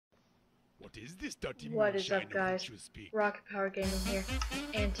What is this dirty What is moonshine up, guys? of which you speak? Rocket Power Gaming here,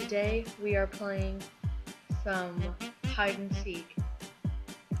 and today we are playing some hide and seek.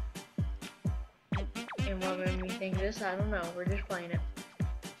 And what made me think of this, I don't know. We're just playing it.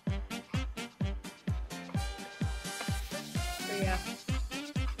 So yeah,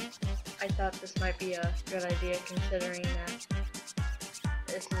 I thought this might be a good idea considering that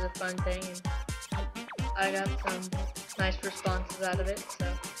this is a fun thing, and I got some nice responses out of it. So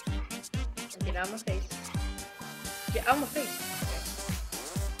get out of my face. Get out of my face.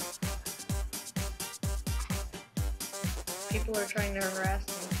 Okay. People are trying to harass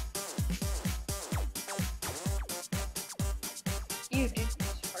me. You did this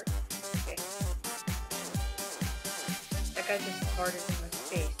part. Okay. That guy just farted in my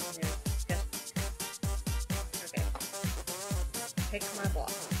face and it was disgusting. Okay. Pick my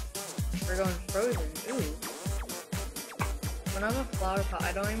block. We're going frozen. Ooh. When I'm a flower pot,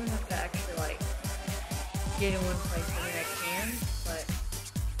 I don't even have to actually like get in one place. I mean, I can, but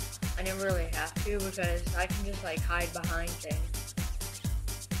I never really have to because I can just like hide behind things.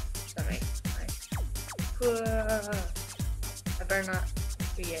 That makes sense. I better not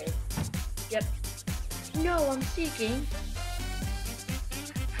be a. Yep. No, I'm seeking.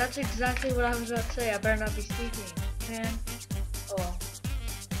 That's exactly what I was about to say. I better not be seeking, man. Oh well.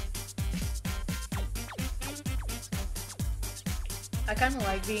 I kind of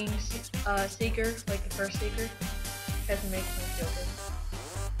like being seeker, like the first seeker, because it makes me feel good.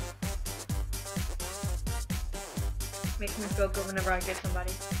 Makes me feel good whenever I get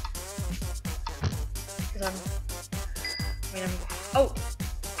somebody. Because oh!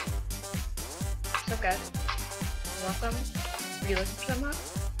 What's up, guys? You want something? Are you looking for something?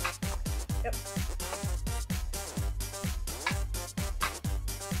 Yep.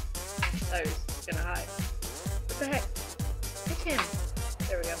 I was gonna hide. What the heck? Pick him.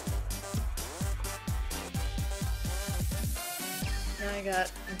 There we go. Now I got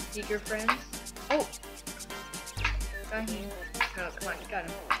some seeker friends. Oh! Got him. No, come on, you got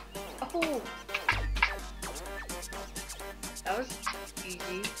him. Oh! That was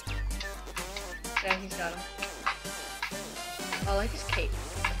easy. Yeah, he's got him. I like his cape.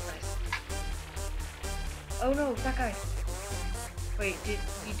 That's nice. Oh no, that guy. Wait, did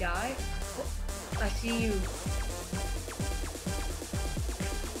he die? Oh, I see you.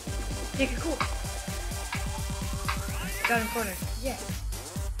 Take a cool. Got him cornered. Yes.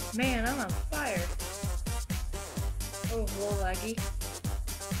 Man, I'm on fire. Oh, a little laggy.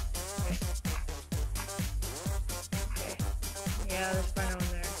 Okay. Yeah, there's probably no one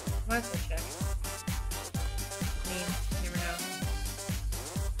there. Might as well check. I mean, you never know.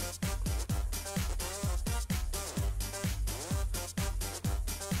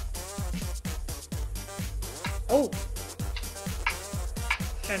 Oh!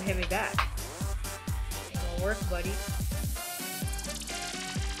 Trying to hit me back. Ain't gonna work, buddy.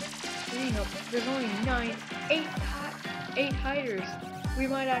 Dang, there's only 8 hiders. We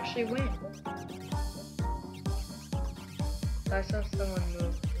might actually win. I saw someone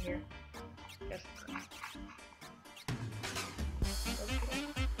move here. Guess not.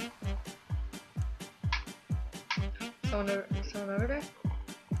 Someone over there?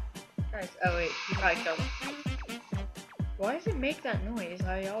 Guys, oh wait, you probably killed him. Why does it make that noise?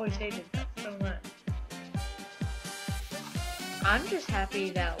 I always hated that so much. I'm just happy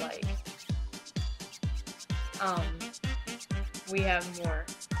that, like, we have more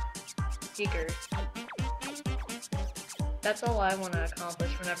seekers. That's all I want to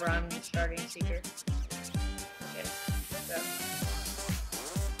accomplish whenever I'm starting seeker. Okay, so,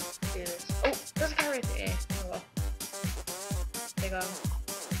 do this. Oh, there's a guy right there. Oh well. They got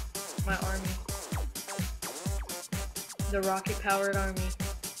my army. The rocket-powered army.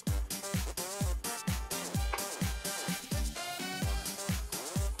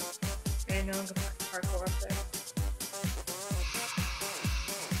 And no one can parkour up there.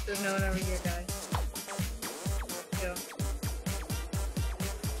 There's no one over here, guys. Let's go.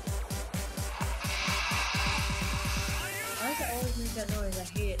 Why does it always make that noise? I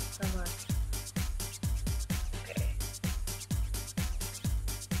hate it so much. Okay.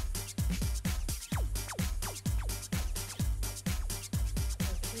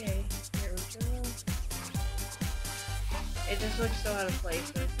 Okay, here we go. It just looks so out of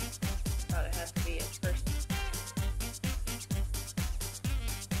place, so I thought it has to be a person.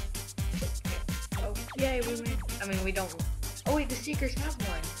 Okay. Oh, yay, we win. I mean, we don't. Oh wait, the seekers have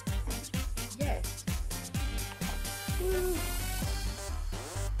one. Yes. Woo.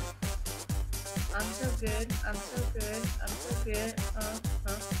 I'm so good. I'm so good. I'm so good.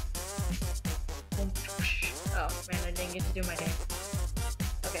 Oh man, I didn't get to do my dance.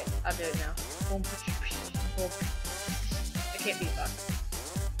 Okay, I'll do it now. Boom, boom. I can't beatbox.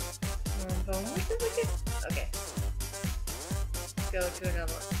 Boom, okay. Let's go to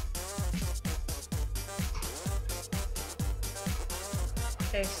another one.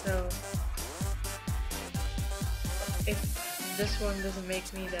 Okay, so if this one doesn't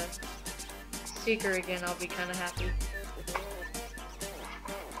make me the Seeker again, I'll be kind of happy.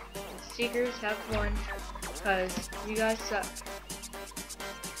 Seekers, have fun, because you guys suck.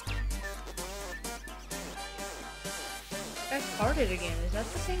 This guy's carded again. Is that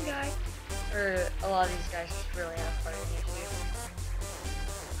the same guy? Or a lot of these guys just really have carded issues.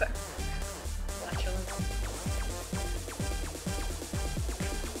 Watch him.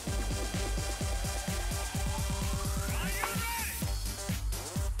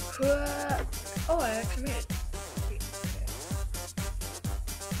 Oh, I actually made it.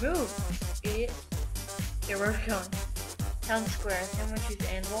 Move, idiot. Okay, where are we going? Town Square. I'm gonna choose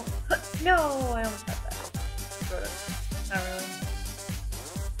Anvil. No, I almost got that. Sort of. Not really.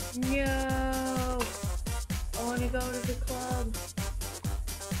 No. I want to go to the club.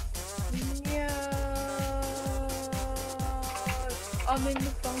 No. I'm in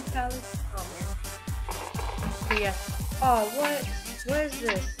the Funk Palace. Oh man. But yeah. Oh, what? What is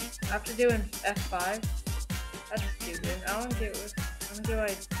this? After doing F5? That's stupid. I don't get what.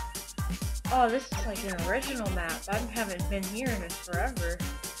 Oh, this is like an original map. I haven't been here in it forever.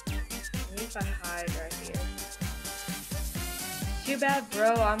 Maybe if I hide right here. Too bad,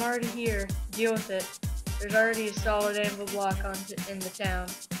 bro. I'm already here. Deal with it. There's already a solid anvil block in the town.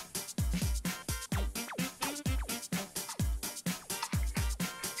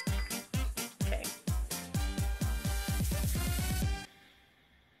 Okay.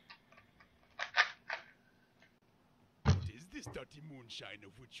 Dirty moonshine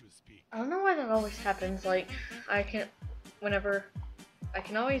of which you speak. I don't know why that always happens. Like, whenever I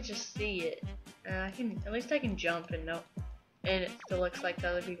can always just see it, and at least I can jump and know, and it still looks like the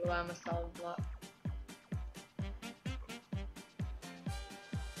other people I'm a solid block.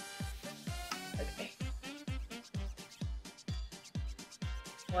 Okay.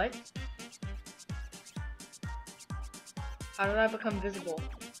 What? How did I become visible?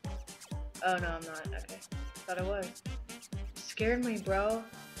 Oh no, I'm not. Okay, thought I was. Scared me, bro.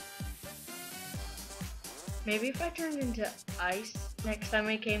 Maybe if I turned into ice next time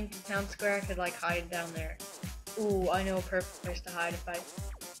we came to Town Square, I could like hide down there. Ooh, I know a perfect place to hide if I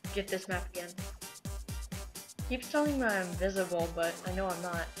get this map again. Keeps telling me I'm invisible, but I know I'm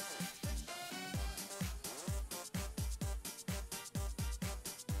not.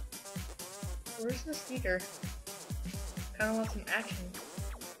 Where's the Seeker? Kinda want some action.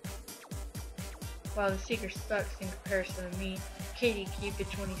 Wow, the Seeker sucks in comparison to me. Kitty,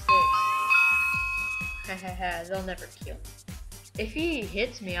 Cupid 26. Hahaha, they'll never kill. If he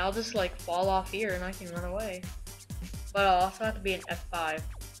hits me, I'll just like fall off here and I can run away. But I'll also have to be an F5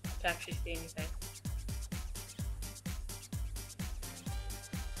 to actually see anything.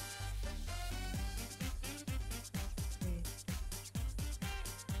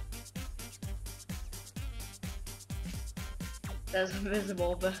 That's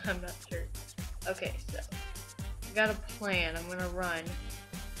invisible, but I'm not sure. Okay, so I got a plan. I'm gonna run.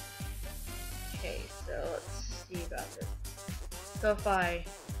 Okay, so let's see about this. So if I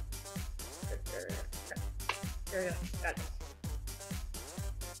there we go, got it.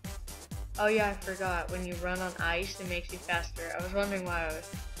 Oh yeah, I forgot. When you run on ice, it makes you faster. I was wondering why I was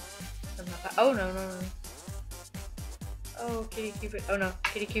somehow oh no. Oh, Kitty Cupid. Oh no,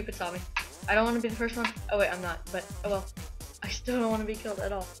 Kitty Cupid saw me. I don't want to be the first one. Oh wait, I'm not. But oh well. I still don't want to be killed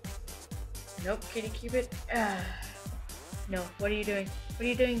at all. Nope, Kitty Cupid. No, what are you doing? What are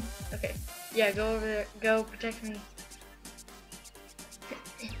you doing? Okay. Yeah, go over there. Go, protect me.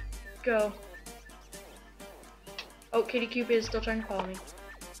 Go. Oh, Kitty Cupid is still trying to follow me.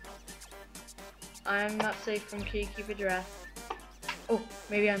 I'm not safe from Kitty Cupid's wrath. Oh,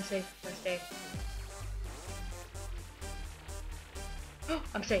 maybe I'm safe. Let's stay. Oh,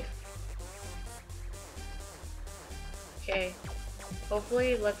 I'm safe. Okay.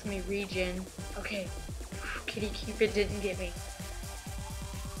 Hopefully it lets me regen. Okay. Kitty Cupid didn't get me.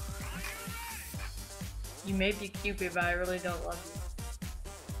 You may be Cupid, but I really don't love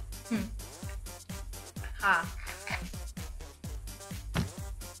you. Ha.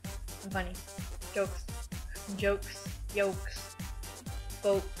 I'm funny. Jokes. Jokes. Yokes.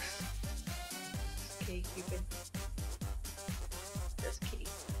 Folks. Kitty Cupid. There's Kitty.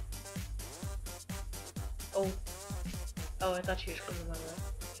 Oh. Oh, I thought she was coming my way.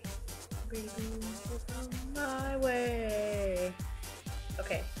 Baby, come my way.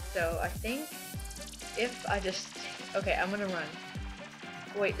 Okay, so I think if I just... Okay, I'm gonna run.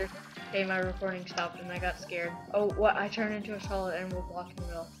 Wait, there's... Okay, my recording stopped and I got scared. Oh, what? I turned into a solid emerald block in the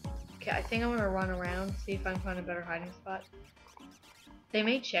middle. Okay, I think I'm gonna run around, see if I can find a better hiding spot. They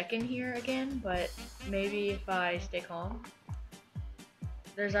may check in here again, but maybe if I stay calm.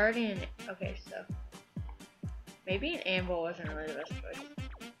 There's already an... Okay, so... Maybe an anvil wasn't really the best choice.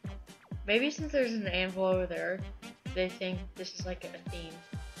 Maybe since there's an anvil over there, they think this is like a theme.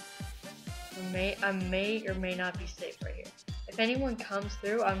 I may or may not be safe right here. If anyone comes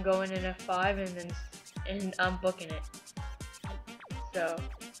through, I'm going in F5 and I'm booking it. So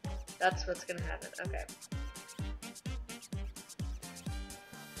that's what's gonna happen. Okay.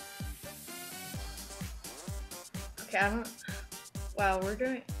 Okay, I don't... Wow, we're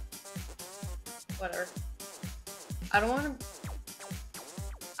doing... Whatever. I don't want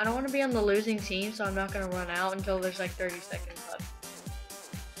to be on the losing team, so I'm not going to run out until there's like 30 seconds left.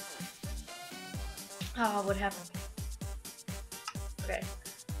 Oh, what happened? Okay.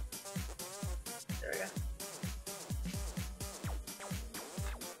 There we go.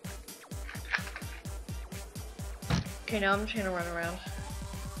 Okay, now I'm just going to run around.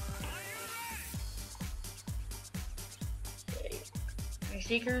 Okay. Any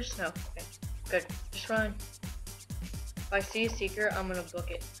seekers? No. Okay. Good. Just run. If I see a seeker, I'm gonna book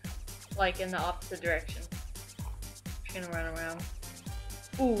it. Like in the opposite direction. Just gonna run around.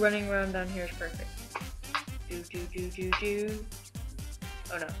 Ooh, running around down here is perfect. Do.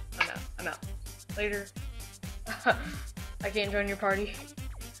 Oh no, I'm out. Later. I can't join your party.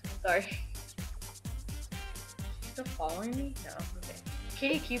 Sorry. Still following me? No, okay.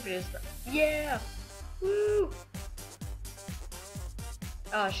 Kitty Cupid is the... Yeah! Woo!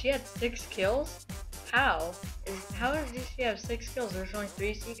 Oh, she had 6 kills? How did she have 6 kills? There's only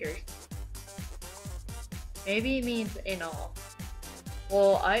 3 seekers. Maybe it means in all.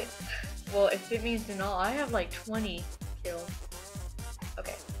 Well, if it means in all, I have like 20 kills.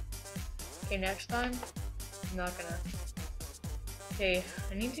 Okay. Okay, next time, I'm not gonna... Okay,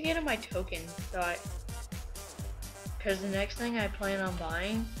 I need to get in my tokens, because the next thing I plan on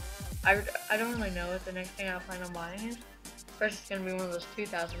buying, I don't really know what the next thing I plan on buying is. First, it's gonna be one of those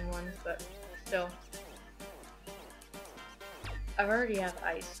 2000 ones, but still. I already have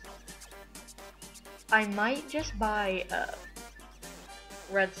ice. I might just buy a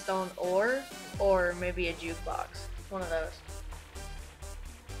redstone ore, or maybe a jukebox. One of those.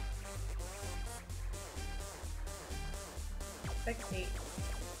 Spectate.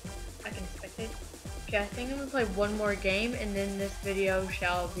 I can spectate. Okay, I think I'm gonna play one more game, and then this video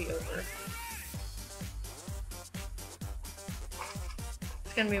shall be over.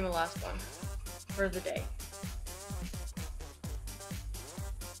 It's gonna be my last one for the day.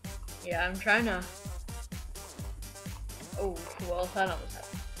 Yeah, I'm trying to... Oh, well, that almost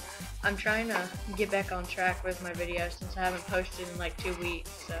happened. I'm trying to get back on track with my videos since I haven't posted in like 2 weeks,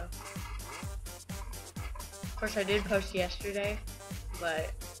 so... Of course, I did post yesterday,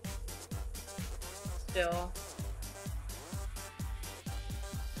 but... Still...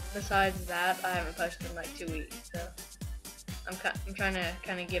 Besides that, I haven't posted in like 2 weeks, so... I'm trying to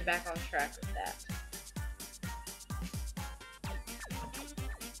kind of get back on track with that.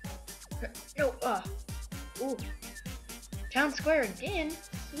 No, ooh. Town square again?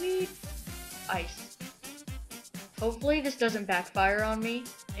 Sweet. Ice. Hopefully this doesn't backfire on me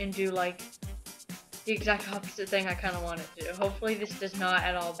and do like the exact opposite thing I kind of want it to do. Hopefully this does not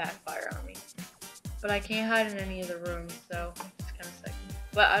at all backfire on me. But I can't hide in any of the rooms, so it's kind of sick.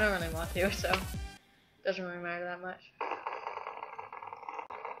 But I don't really want to, so it doesn't really matter that much.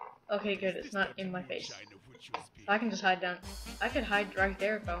 Okay, good. It's not in my face. So I can just hide down. I could hide right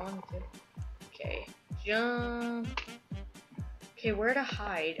there if I wanted to. Okay, jump. Okay, where to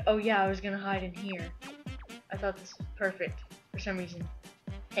hide? Oh yeah, I was gonna hide in here. I thought this was perfect for some reason.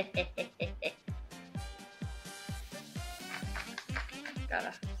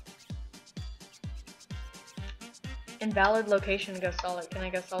 Gotta. Invalid location to go solid. Can I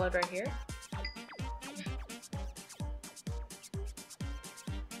go solid right here?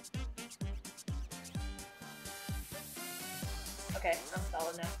 Okay, I'm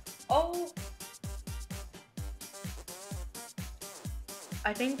solid now. Oh!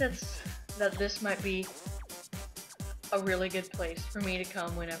 I think that this might be a really good place for me to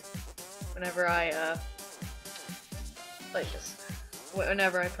come whenever I play this.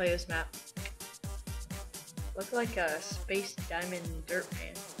 Whenever I play this map. Look like a Space Diamond Dirt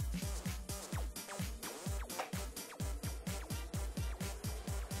Man.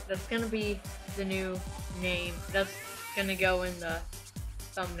 That's gonna be the new name. That's gonna go in the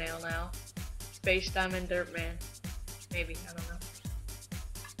thumbnail now. Space Diamond Dirt Man. Maybe, I don't know.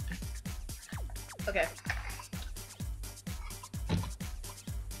 Okay.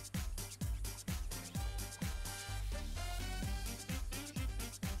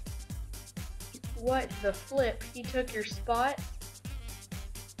 What the flip? He took your spot?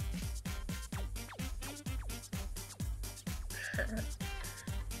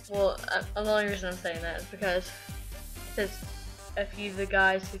 Well, the only reason I'm saying that is because there's a few of the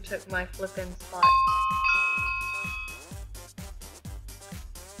guys who took my flippin' spot.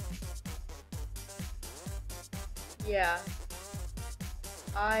 Yeah,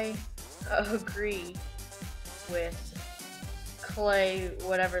 I agree with Clay,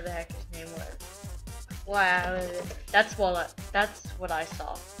 whatever the heck his name was. Wow, that's what I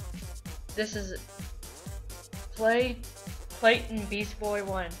saw. This is Clayton Beast Boy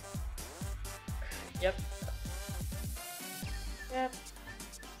 1. Yep. Yep.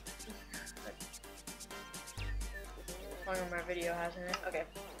 Longer my video hasn't it? Okay.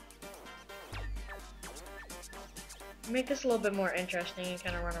 Make this a little bit more interesting and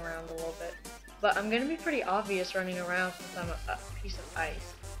kind of run around a little bit. But I'm gonna be pretty obvious running around since I'm a piece of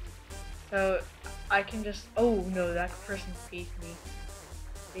ice. So I can just, oh no, that person peeked me.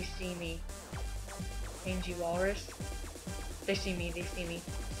 They see me. Tangy Walrus. They see me, they see me.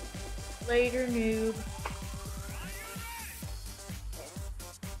 Later, noob.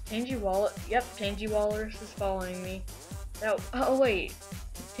 Tangy Walrus, yep, Tangy Walrus is following me. No, oh wait.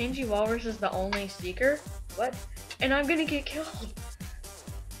 Tangy Walrus is the only seeker? What? And I'm gonna get killed.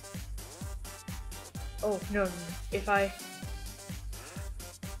 Oh no! If I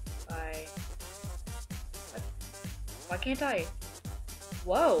why can't I?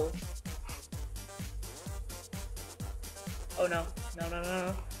 Whoa! Oh no!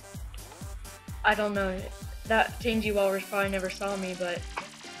 No! I don't know. That Tangy Walrus probably never saw me, but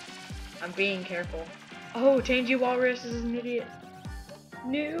I'm being careful. Oh, Tangy Walrus is an idiot.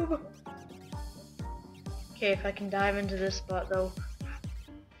 Noob. Okay, if I can dive into this spot though.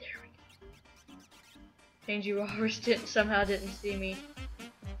 There we go. Tangy Walrus somehow didn't see me.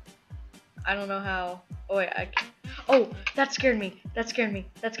 I don't know how. Oh wait, oh, that scared me. That scared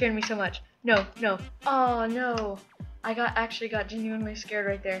me so much. No. Oh no. I actually got genuinely scared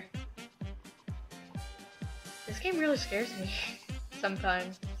right there. This game really scares me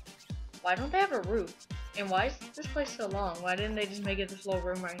sometimes. Why don't they have a roof? And why is this place so long? Why didn't they just make it this little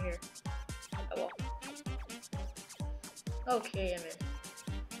room right here? Oh well. Okay, I'm in.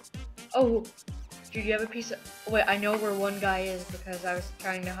 Oh, dude, you have a piece of... Wait, I know where one guy is because I was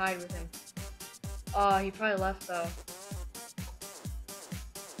trying to hide with him. Oh, he probably left though.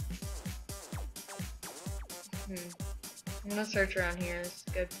 I'm gonna search around here. This is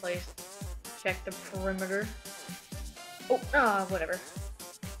a good place. Check the perimeter. Oh, whatever.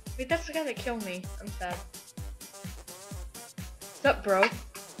 Wait, that's the guy that killed me. I'm sad. What's up, bro?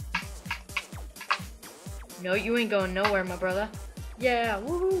 No, you ain't going nowhere, my brother. Yeah,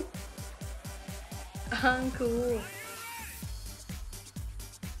 woohoo! I'm cool.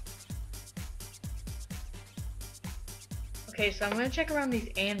 Okay, so I'm gonna check around these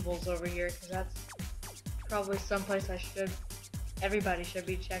anvils over here, because that's probably someplace everybody should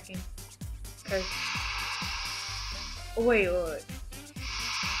be checking. Cause, oh, wait.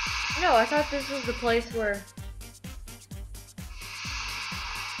 No, I thought this was the place where,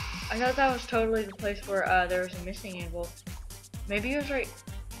 I thought that was totally the place where there was a missing anvil. Maybe it was right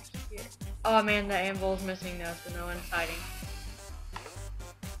here. Oh man, the anvil is missing now, so no one's hiding.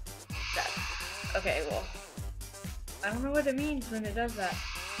 Okay, well, I don't know what it means when it does that.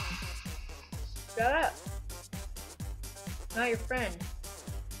 Shut up. Not your friend.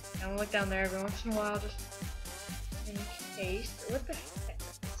 I'm gonna look down there every once in a while, just in case. What the heck?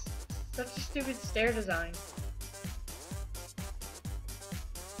 Such a stupid stair design.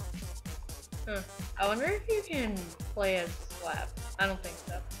 Huh. I wonder if you can play as Slap. I don't think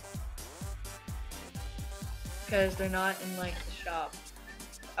so. Because they're not in like the shop.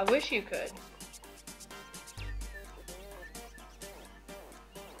 I wish you could.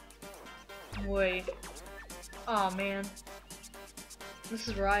 Wait. Aw, man. This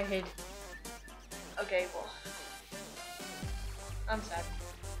is where I hid. Okay, well. I'm sad.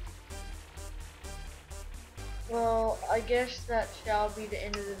 Well, I guess that shall be the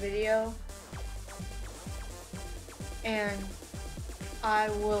end of the video. And I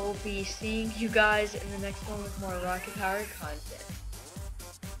will be seeing you guys in the next one with more rocket powered content.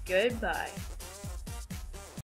 Goodbye.